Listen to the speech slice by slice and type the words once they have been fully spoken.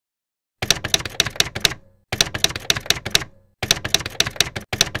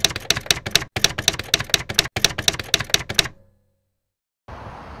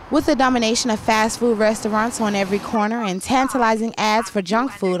With the domination of fast food restaurants on every corner and tantalizing ads for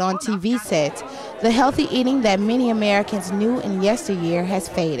junk food on TV sets, the healthy eating that many Americans knew in yesteryear has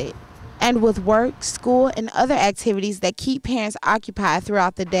faded. And with work, school, and other activities that keep parents occupied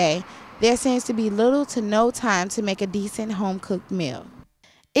throughout the day, there seems to be little to no time to make a decent home-cooked meal.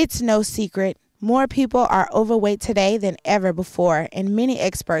 It's no secret, more people are overweight today than ever before, and many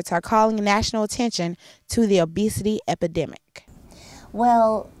experts are calling national attention to the obesity epidemic.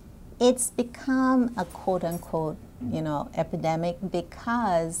 Well, it's become a quote-unquote, epidemic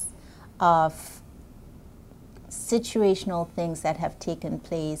because of situational things that have taken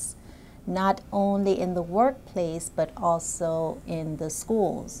place not only in the workplace but also in the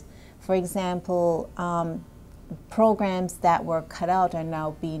schools. For example, programs that were cut out are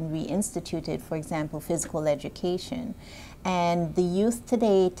now being reinstituted, for example, physical education. And the youth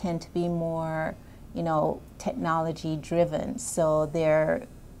today tend to be more, technology driven. So they're,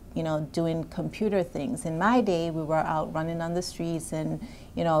 doing computer things. In my day, we were out running on the streets and,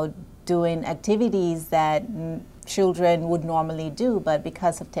 doing activities that children would normally do. But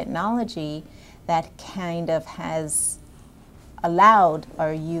because of technology, that kind of has allowed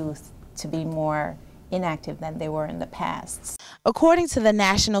our youth to be more inactive than they were in the past. According to the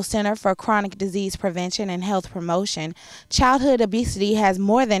National Center for Chronic Disease Prevention and Health Promotion, childhood obesity has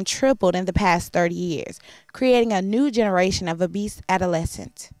more than tripled in the past 30 years, creating a new generation of obese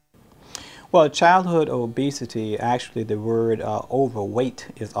adolescents. Well, childhood obesity, actually the word overweight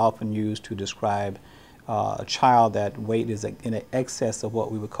is often used to describe a child that weight is in excess of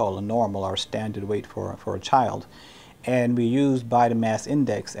what we would call a normal or standard weight for a child. And we use body mass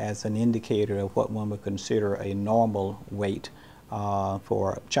index as an indicator of what one would consider a normal weight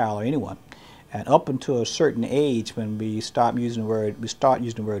for a child or anyone. And up until a certain age, when we start using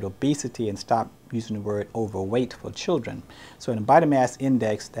the word obesity and stop using the word overweight for children. So in a body mass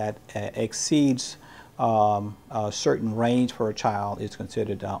index that exceeds a certain range for a child is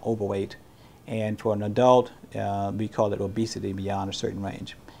considered overweight. And for an adult, we call it obesity beyond a certain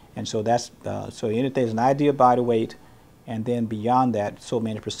range. And so that's, so there's an ideal body weight, and then beyond that, so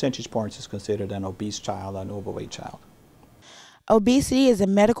many percentage points is considered an obese child or an overweight child. Obesity is a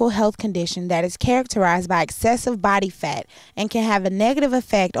medical health condition that is characterized by excessive body fat and can have a negative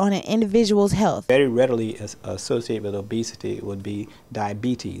effect on an individual's health. Very readily associated with obesity would be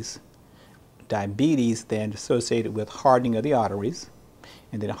diabetes. Diabetes then associated with hardening of the arteries,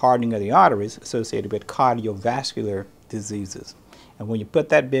 and then hardening of the arteries associated with cardiovascular diseases. And when you put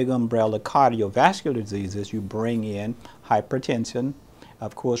that big umbrella cardiovascular diseases, you bring in hypertension,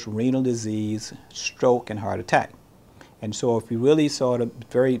 of course renal disease, stroke, and heart attack. And so if you really sort of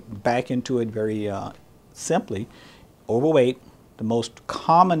back into it very simply, overweight, the most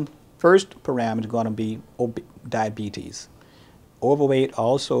common first parameter is going to be diabetes. Overweight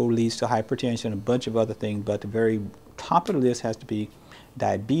also leads to hypertension, a bunch of other things, but the very top of the list has to be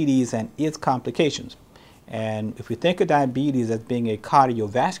diabetes and its complications. And if we think of diabetes as being a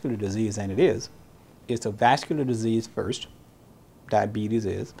cardiovascular disease, and it is, it's a vascular disease first, diabetes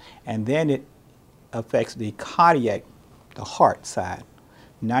is, and then it affects the cardiac, the heart side.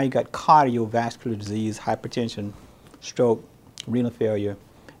 Now you got cardiovascular disease, hypertension, stroke, renal failure,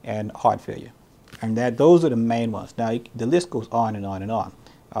 and heart failure. And those are the main ones. Now the list goes on and on and on.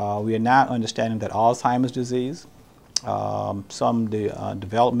 We are now understanding that Alzheimer's disease, some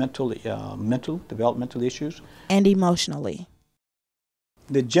developmental issues. And emotionally.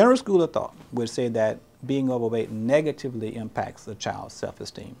 The general school of thought would say that being overweight negatively impacts a child's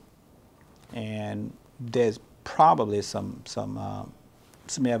self-esteem. And there's probably some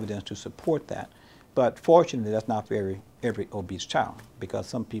evidence to support that. But fortunately, that's not for every obese child, because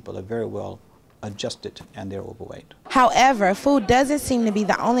some people are very well adjusted and they're overweight. However, food doesn't seem to be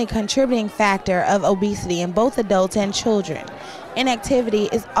the only contributing factor of obesity in both adults and children. Inactivity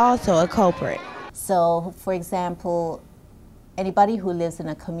is also a culprit. So, for example, anybody who lives in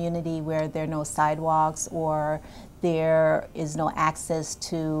a community where there are no sidewalks or there is no access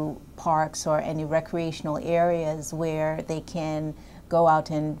to parks or any recreational areas where they can go out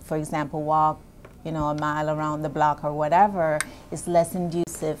and, for example, walk, a mile around the block or whatever, is less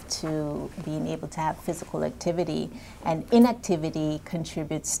conducive to being able to have physical activity, and inactivity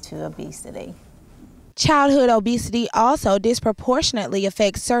contributes to obesity. Childhood obesity also disproportionately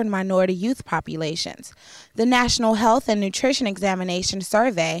affects certain minority youth populations. The National Health and Nutrition Examination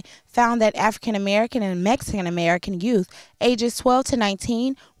Survey found that African American and Mexican American youth ages 12 to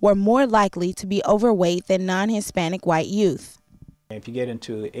 19 were more likely to be overweight than non-Hispanic white youth. If you get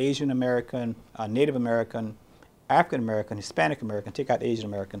into Asian American, Native American, African American, Hispanic American, take out Asian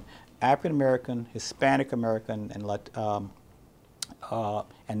American, African American, Hispanic American, and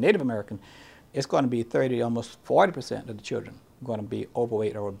and Native American, it's going to be 30, almost 40% of the children going to be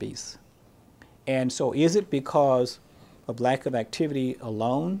overweight or obese. And so is it because of lack of activity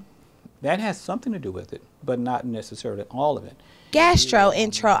alone? That has something to do with it, but not necessarily all of it.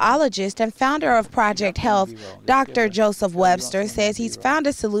 Gastroenterologist and founder of Project Health, Dr. Joseph Webster, says he's found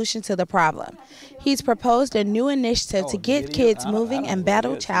a solution to the problem. He's proposed a new initiative to get kids moving and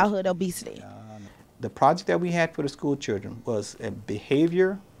battle childhood obesity. The project that we had for the school children was a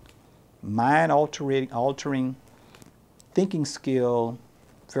behavior, mind-altering thinking skill,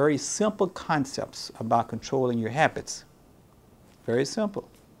 very simple concepts about controlling your habits. Very simple.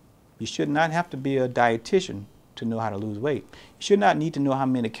 You should not have to be a dietitian to know how to lose weight. You should not need to know how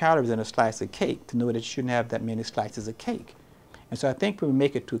many calories in a slice of cake to know that you shouldn't have that many slices of cake. And so I think when we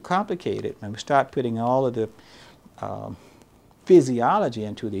make it too complicated and we start putting all of the physiology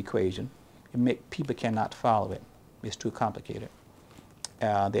into the equation, people cannot follow it. It's too complicated.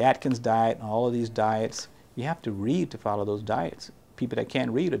 The Atkins diet and all of these diets, you have to read to follow those diets. People that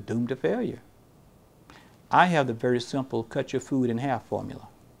can't read are doomed to failure. I have the very simple cut your food in half formula.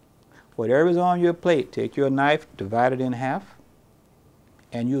 Whatever's on your plate, take your knife, divide it in half,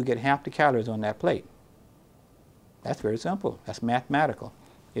 and you'll get half the calories on that plate. That's very simple. That's mathematical.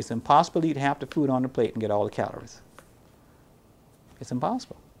 It's impossible to eat half the food on the plate and get all the calories. It's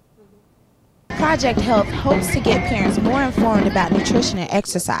impossible. Project Health hopes to get parents more informed about nutrition and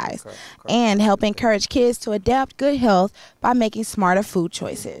exercise and help encourage kids to adapt good health by making smarter food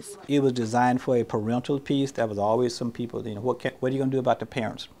choices. It was designed for a parental piece. There was always some people, what are you going to do about the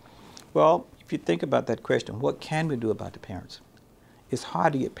parents? Well, if you think about that question, what can we do about the parents? It's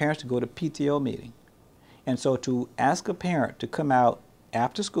hard to get parents to go to PTO meeting. And so to ask a parent to come out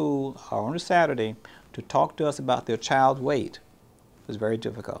after school or on a Saturday to talk to us about their child's weight was very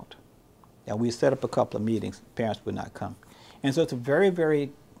difficult. And we set up a couple of meetings, parents would not come. And so it's a very,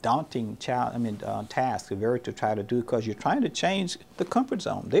 very daunting task to try to do, because you're trying to change the comfort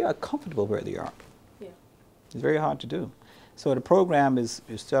zone. They are comfortable where they are. Yeah. It's very hard to do. So the program is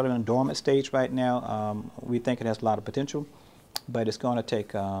still in a dormant stage right now. We think it has a lot of potential, but it's going to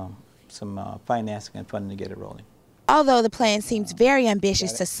take some financing and funding to get it rolling. Although the plan seems very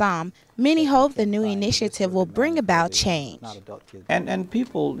ambitious to some, many hope the new initiative will bring about change. And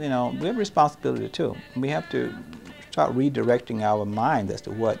people, we have a responsibility too. We have to start redirecting our mind as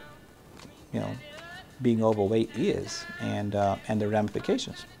to what, being overweight is and the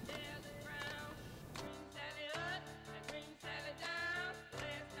ramifications.